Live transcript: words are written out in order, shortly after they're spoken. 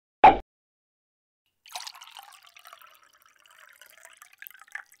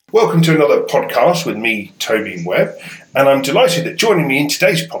Welcome to another podcast with me, Tobias Webb, and I'm delighted that joining me in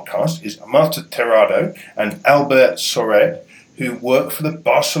today's podcast is Marta Terrado and Albert Sored, who work for the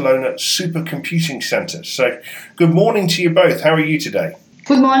Barcelona Supercomputing Centre. So, good morning to you both. How are you today?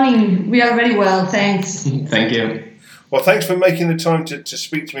 Good morning. We are very well, thanks. Thank you. Well, thanks for making the time to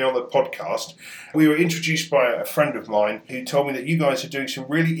speak to me on the podcast. We were introduced by a friend of mine who told me that you guys are doing some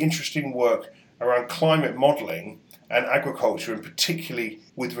really interesting work around climate modelling and agriculture, and particularly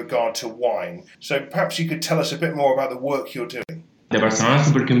with regard to wine. So perhaps you could tell us a bit more about the work you're doing. The Barcelona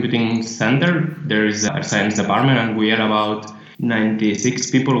Supercomputing Center, there is a science department, and we are about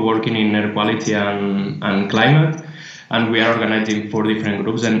 96 people working in air quality and climate. And we are organized in 4 different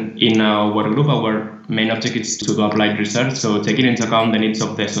groups. And in our group, our main objective is to do applied research. So taking into account the needs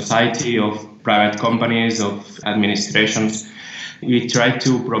of the society, of private companies, of administrations, we try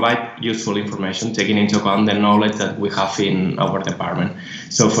to provide useful information, taking into account the knowledge that we have in our department.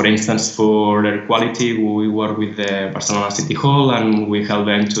 So, for instance, for air quality, we work with the Barcelona City Hall and we help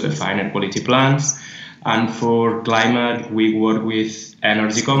them to define air quality plans. And for climate, we work with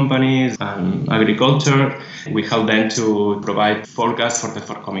energy companies and agriculture. We help them to provide forecasts for the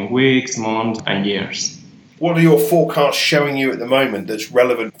forthcoming weeks, months, and years. What are your forecasts showing you at the moment that's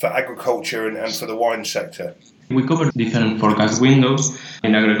relevant for agriculture and for the wine sector? We cover different forecast windows.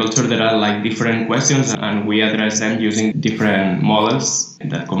 In agriculture, there are different questions, and we address them using different models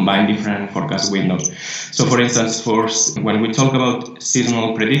that combine different forecast windows. So, for instance, when we talk about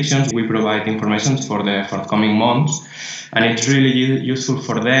seasonal predictions, we provide information for the forthcoming months, and it's really useful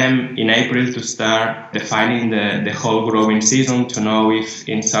for them in April to start defining the whole growing season, to know if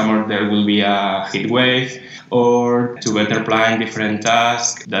in summer there will be a heat wave, or to better plan different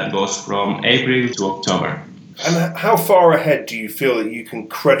tasks that goes from April to October. And how far ahead do you feel that you can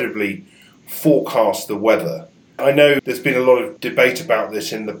credibly forecast the weather? I know there's been a lot of debate about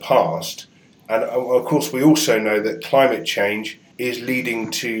this in the past, and of course we also know that climate change is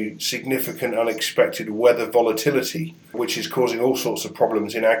leading to significant unexpected weather volatility, which is causing all sorts of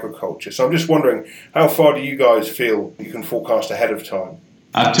problems in agriculture. So I'm just wondering, how far do you guys feel you can forecast ahead of time?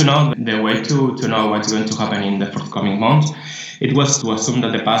 Up to now, the way to know what's going to happen in the forthcoming months, it was to assume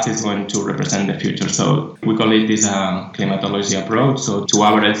that the past is going to represent the future. So we call it this climatology approach. So to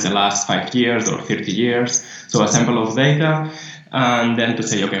average the last 5 years or 30 years, so a sample of data, and then to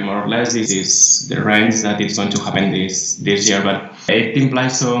say, okay, more or less this is the range that is going to happen this year. But it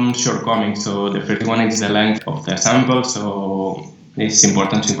implies some shortcomings. So the first one is the length of the sample. So it's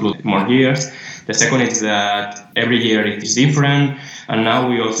important to include more years. The second is that every year it is different, and now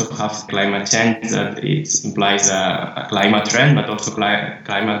we also have climate change that it implies a climate trend, but also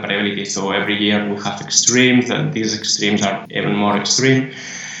climate variability. So every year we have extremes, and these extremes are even more extreme.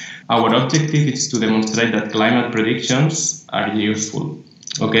 Our objective is to demonstrate that climate predictions are useful.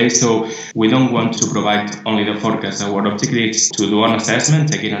 Okay, so we don't want to provide only the forecast. Our objective is to do an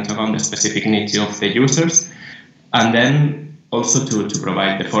assessment, taking into account the specific needs of the users, and then also to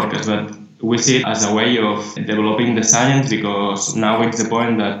provide the forecast. But we see it as a way of developing the science, because now it's the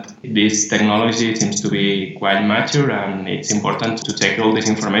point that this technology seems to be quite mature, and it's important to take all this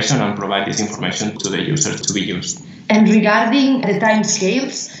information and provide this information to the users to be used. And regarding the time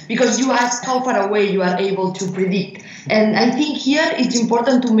scales, because you asked how far away you are able to predict, and I think here it's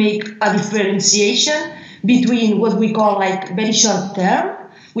important to make a differentiation between what we call very short term,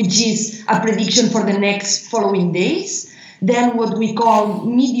 which is a prediction for the next following days, then what we call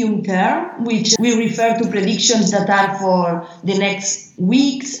medium term, which we refer to predictions that are for the next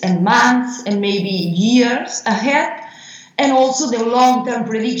weeks and months and maybe years ahead, and also the long-term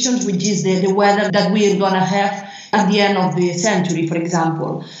predictions, which is the weather that we're going to have at the end of the century, for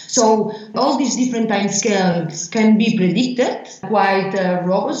example. So all these different time scales can be predicted quite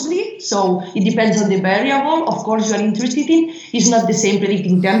robustly. So it depends on the variable, of course, you are interested in. It's not the same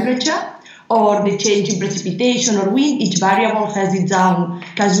predicting temperature or the change in precipitation or wind. Each variable has its own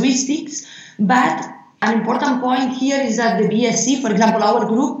casuistics. But an important point here is that the BSc, for example, our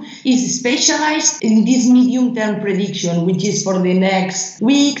group, is specialized in this medium-term prediction, which is for the next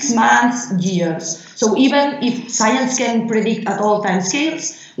weeks, months, years. So even if science can predict at all time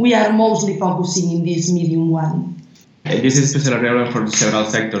scales, we are mostly focusing in this medium one. This is especially relevant for several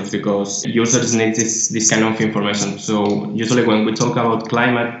sectors because users need this kind of information. So usually when we talk about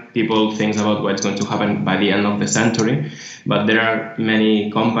climate, people think about what's going to happen by the end of the century, but there are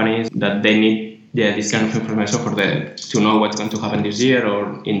many companies that they need this kind of information to know what's going to happen this year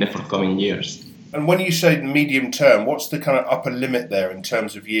or in the forthcoming years. And when you say medium term, what's the kind of upper limit there in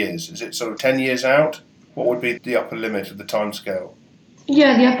terms of years? Is it sort of 10 years out? What would be the upper limit of the timescale?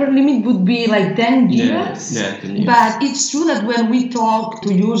 Yeah, the upper limit would be like 10 years. Yeah, 10 years. But it's true that when we talk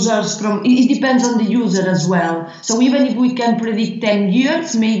to users it depends on the user as well. So even if we can predict 10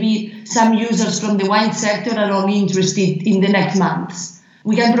 years, maybe some users from the wine sector are only interested in the next months.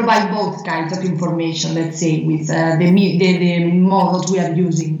 We can provide both kinds of information, let's say, with the models we are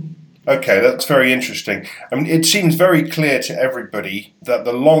using. Okay, that's very interesting. I mean, it seems very clear to everybody that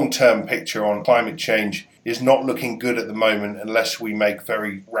the long-term picture on climate change is not looking good at the moment unless we make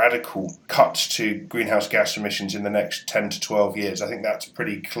very radical cuts to greenhouse gas emissions in the next 10 to 12 years. I think that's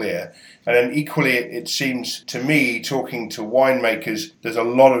pretty clear. And then equally, it seems to me, talking to winemakers, there's a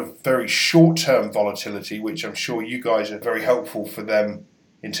lot of very short-term volatility, which I'm sure you guys are very helpful for them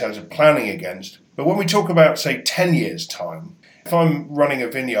in terms of planning against. But when we talk about, say, 10 years' time, if I'm running a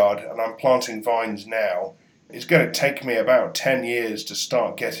vineyard and I'm planting vines now, it's going to take me about 10 years to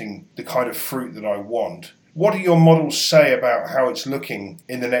start getting the kind of fruit that I want. What do your models say about how it's looking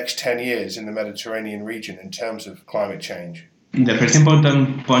in the next 10 years in the Mediterranean region in terms of climate change? The first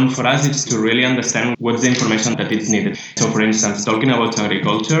important point for us is to really understand what's the information that is needed. So, for instance, talking about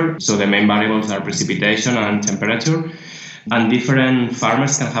agriculture, so the main variables are precipitation and temperature. And different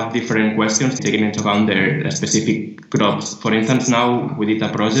farmers can have different questions taking into account their specific crops. For instance, now we did a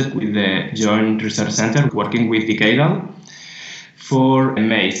project with the Joint Research Center working with Decadal for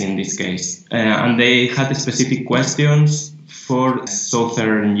maize in this case. And they had specific questions for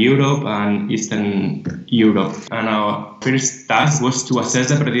Southern Europe and Eastern Europe. And our first task was to assess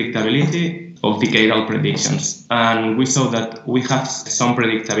the predictability of decadal predictions. And we saw that we have some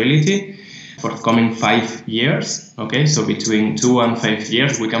predictability for the coming 5 years. Okay, so between 2 and 5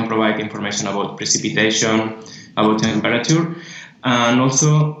 years, we can provide information about precipitation, about temperature, and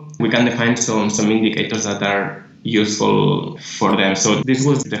also we can define some indicators that are useful for them. So this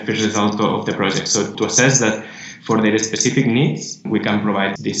was the first result of the project. So to assess that for their specific needs, we can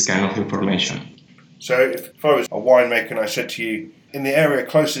provide this kind of information. So if I was a winemaker and I said to you, in the area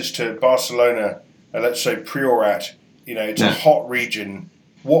closest to Barcelona, let's say Priorat, it's a hot region,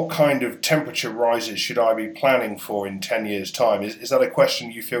 what kind of temperature rises should I be planning for in 10 years' time? Is that a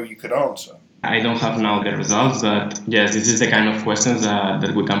question you feel you could answer? I don't have now the results, but yes, this is the kind of questions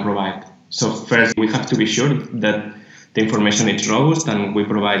that we can provide. So first, we have to be sure that the information is robust, and we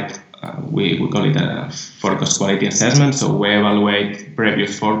provide, we call it a forecast quality assessment. So we evaluate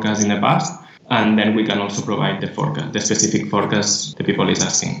previous forecasts in the past, and then we can also provide the specific forecast the people is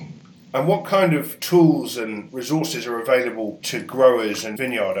asking. And what kind of tools and resources are available to growers and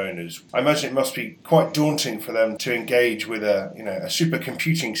vineyard owners? I imagine it must be quite daunting for them to engage with a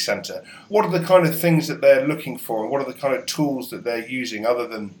supercomputing centre. What are the kind of things that they're looking for, and what are the kind of tools that they're using other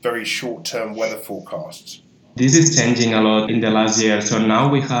than very short-term weather forecasts? This is changing a lot in the last year. So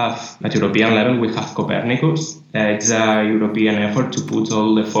now we have, at European level, we have Copernicus. It's a European effort to put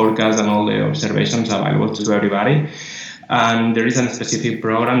all the forecasts and all the observations available to everybody. And there is a specific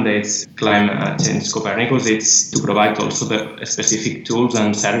program that's Climate Change Copernicus. It's to provide also the specific tools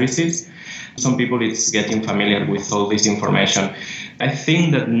and services. Some people it's getting familiar with all this information. I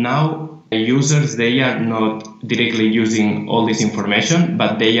think that now users, they are not directly using all this information,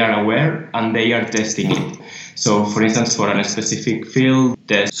 but they are aware and they are testing it. So, for instance, for a specific field,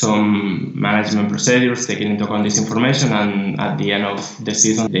 there's some management procedures taking into account this information, and at the end of the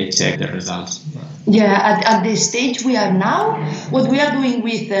season, they check the results. Yeah, at the stage we are now, what we are doing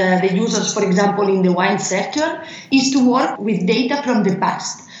with the users, for example, in the wine sector, is to work with data from the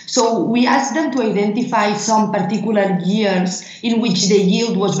past. So we ask them to identify some particular years in which the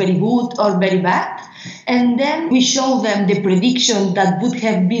yield was very good or very bad. And then we show them the prediction that would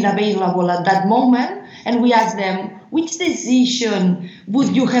have been available at that moment. And we ask them, which decision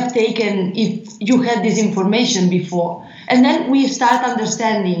would you have taken if you had this information before? And then we start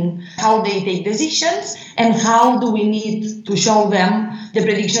understanding how they take decisions and how do we need to show them the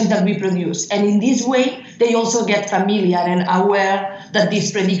predictions that we produce. And in this way, they also get familiar and aware that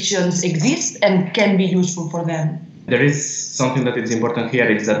these predictions exist and can be useful for them. There is something that is important here,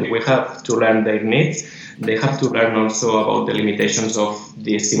 is that we have to learn their needs. They have to learn also about the limitations of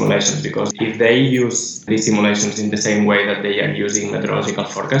these simulations, because if they use these simulations in the same way that they are using meteorological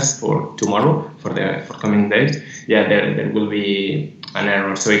forecasts for tomorrow, for the forthcoming days, there will be an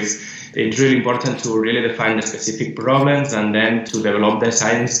error. So it's really important to really define the specific problems and then to develop the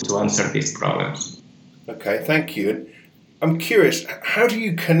science to answer these problems. Okay, thank you. I'm curious, how do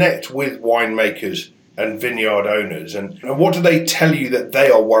you connect with winemakers and vineyard owners, and what do they tell you that they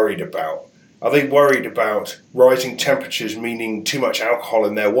are worried about? Are they worried about rising temperatures meaning too much alcohol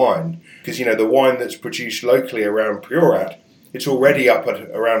in their wine? Because, the wine that's produced locally around Priorat, it's already up at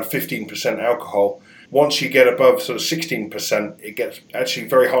around 15% alcohol. once you get above sort of 16%, it gets actually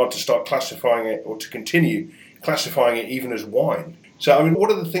very hard to start classifying it or to continue classifying it even as wine. So, I mean,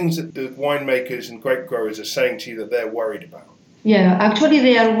 what are the things that the winemakers and grape growers are saying to you that they're worried about? Yeah, actually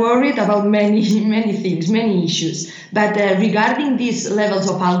they are worried about many things, many issues. But regarding these levels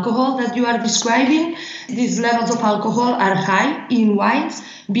of alcohol that you are describing, these levels of alcohol are high in wines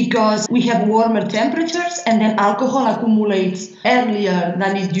because we have warmer temperatures and then alcohol accumulates earlier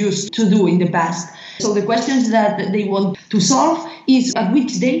than it used to do in the past. So the questions that they want to solve is at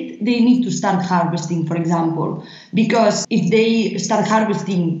which date they need to start harvesting, for example. Because if they start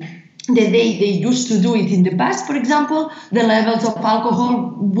harvesting the day they used to do it in the past, for example, the levels of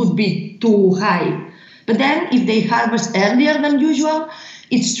alcohol would be too high. But then if they harvest earlier than usual,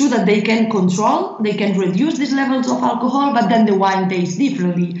 it's true that they can reduce these levels of alcohol, but then the wine tastes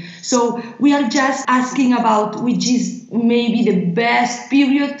differently. So we are just asking about which is maybe the best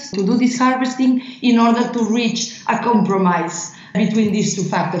period to do this harvesting in order to reach a compromise between these two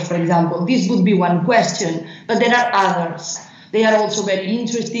factors, for example. This would be one question, but there are others. They are also very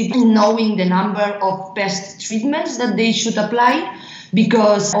interested in knowing the number of pest treatments that they should apply,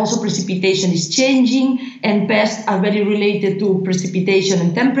 because also precipitation is changing and pests are very related to precipitation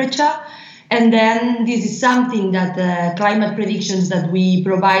and temperature. And then this is something that climate predictions that we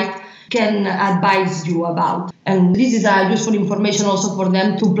provide can advise you about. And this is useful information also for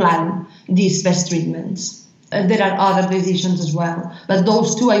them to plan these pest treatments. There are other decisions as well, but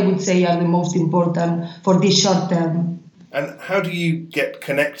those two I would say are the most important for this short term. And how do you get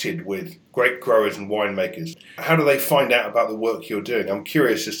connected with grape growers and winemakers? How do they find out about the work you're doing? I'm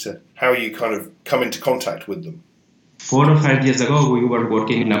curious as to how you kind of come into contact with them. 4 or 5 years ago, we were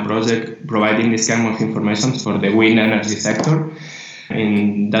working in a project providing this kind of information for the wind energy sector.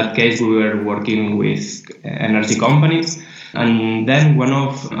 In that case, we were working with energy companies. And then one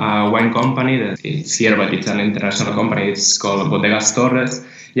of a wine company that is here, but it's an international company, it's called Bodegas Torres.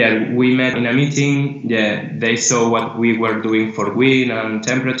 Yeah, we met in a meeting. Yeah, they saw what we were doing for wind and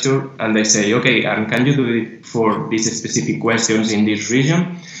temperature, and they say, okay, and can you do it for these specific questions in this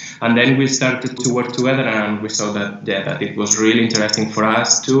region? And then we started to work together, and we saw that that it was really interesting for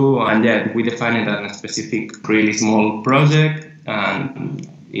us too. And we defined it as a specific, really small project, and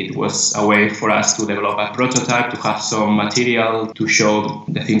it was a way for us to develop a prototype, to have some material to show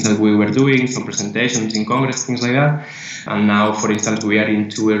the things that we were doing, some presentations in Congress, things like that. And now, for instance, we are in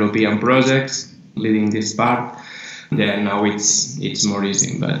 2 European projects leading this part. Now it's more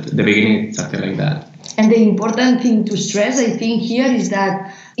easy, but at the beginning it's something like that. And the important thing to stress, I think, here is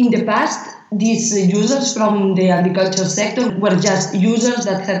that in the past, these users from the agriculture sector were just users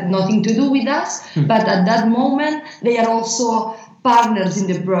that had nothing to do with us. But at that moment, they are also partners in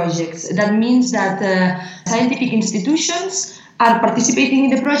the projects. That means that scientific institutions are participating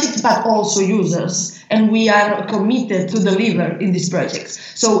in the project, but also users. And we are committed to deliver in these projects.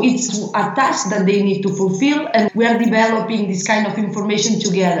 So it's a task that they need to fulfill, and we are developing this kind of information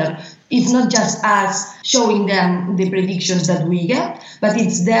together. It's not just us showing them the predictions that we get, but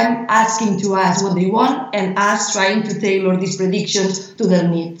it's them asking to us what they want and us trying to tailor these predictions to their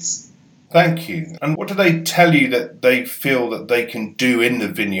needs. Thank you. And what do they tell you that they feel that they can do in the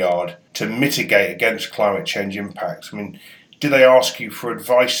vineyard to mitigate against climate change impacts? I mean, do they ask you for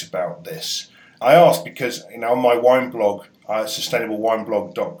advice about this? I ask because, on my wine blog,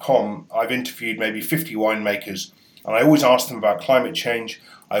 sustainablewineblog.com, I've interviewed maybe 50 winemakers, and I always ask them about climate change.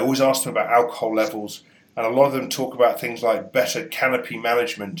 I always ask them about alcohol levels, and a lot of them talk about things like better canopy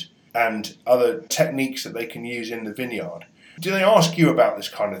management and other techniques that they can use in the vineyard. Do they ask you about this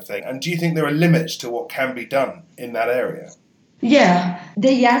kind of thing? And do you think there are limits to what can be done in that area? Yeah,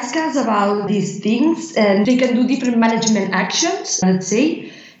 they ask us about these things, and they can do different management actions, let's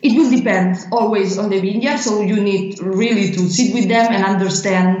say. It will depend always on the vineyard, so you need really to sit with them and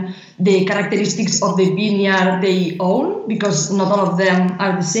understand the characteristics of the vineyard they own, because not all of them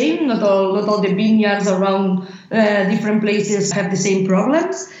are the same. Not all the vineyards around different places have the same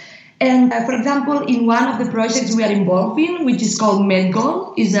problems. And for example, in one of the projects we are involved in, which is called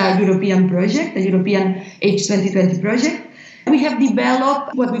MedGoal, is a European project, a European H2020 project, we have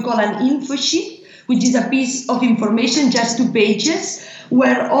developed what we call an info sheet, which is a piece of information, just 2 pages,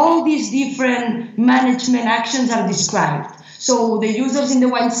 where all these different management actions are described. So the users in the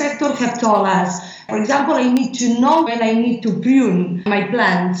wine sector have told us, for example, I need to know when I need to prune my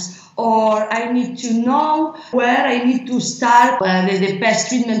plants, or I need to know where I need to start the pest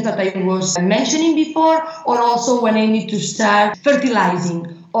treatment that I was mentioning before, or also when I need to start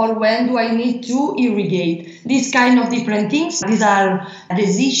fertilizing, or when do I need to irrigate. These kind of different things, these are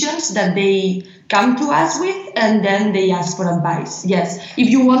decisions that they come to us with, and then they ask for advice. Yes, if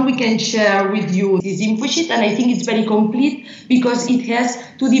you want, we can share with you this info sheet, and I think it's very complete because it has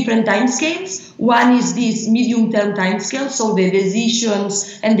two different timescales. One is this medium-term timescale, so the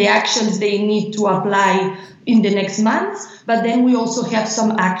decisions and the actions they need to apply in the next months, but then we also have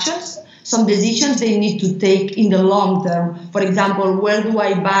some actions, some decisions they need to take in the long term. For example, where do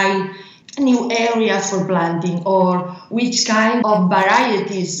I buy new areas for planting, or which kind of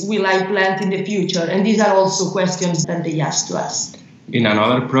varieties will I plant in the future? And these are also questions that they ask to us. In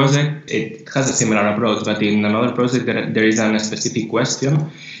another project, it has a similar approach, but in another project there is a specific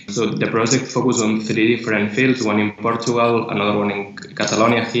question. So the project focuses on 3 different fields, one in Portugal, another one in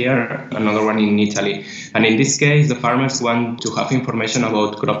Catalonia here, another one in Italy. And in this case, the farmers want to have information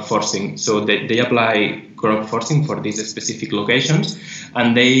about crop forcing. So they apply crop forcing for these specific locations,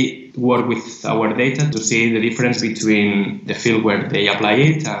 and they work with our data to see the difference between the field where they apply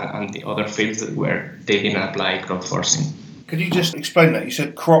it and the other fields where they didn't apply crop forcing. Could you just explain that? You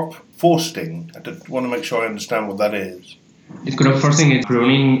said crop forcing. I want to make sure I understand what that is. Crop forcing is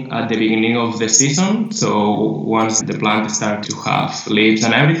pruning at the beginning of the season. So once the plant starts to have leaves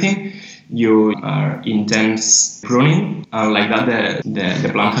and everything, you are intense pruning, and like that the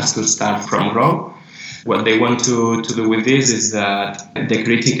plant has to start from raw. What they want to do with this is that the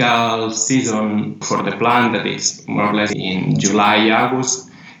critical season for the plant, that is more or less in July, August,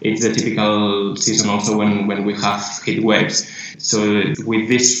 it's the typical season also when we have heat waves. So with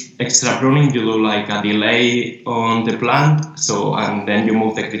this extra pruning, you do like a delay on the plant, and then you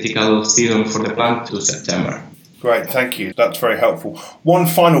move the critical season for the plant to September. Great, thank you. That's very helpful. One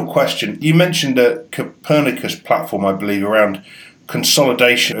final question. You mentioned the Copernicus platform, I believe, around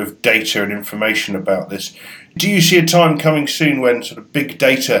consolidation of data and information about this. Do you see a time coming soon when sort of big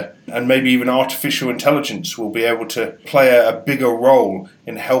data and maybe even artificial intelligence will be able to play a bigger role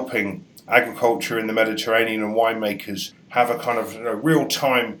in helping agriculture in the Mediterranean and winemakers have a kind of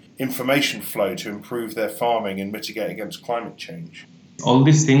real-time information flow to improve their farming and mitigate against climate change? All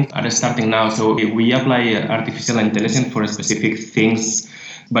these things are starting now. So we apply artificial intelligence for specific things,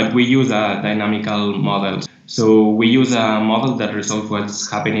 but we use a dynamical model. So we use a model that resolves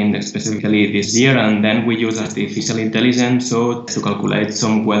what's happening specifically this year, and then we use artificial intelligence to calculate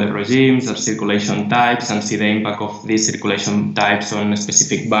some weather regimes or circulation types and see the impact of these circulation types on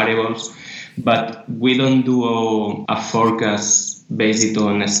specific variables. But we don't do a forecast based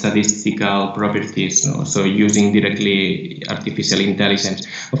on statistical properties, so using directly artificial intelligence.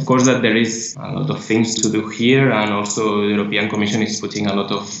 Of course that there is a lot of things to do here, and also the European Commission is putting a lot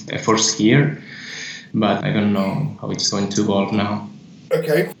of efforts here, but I don't know how it's going to evolve now.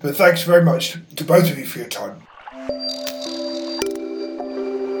 Okay, but thanks very much to both of you for your time.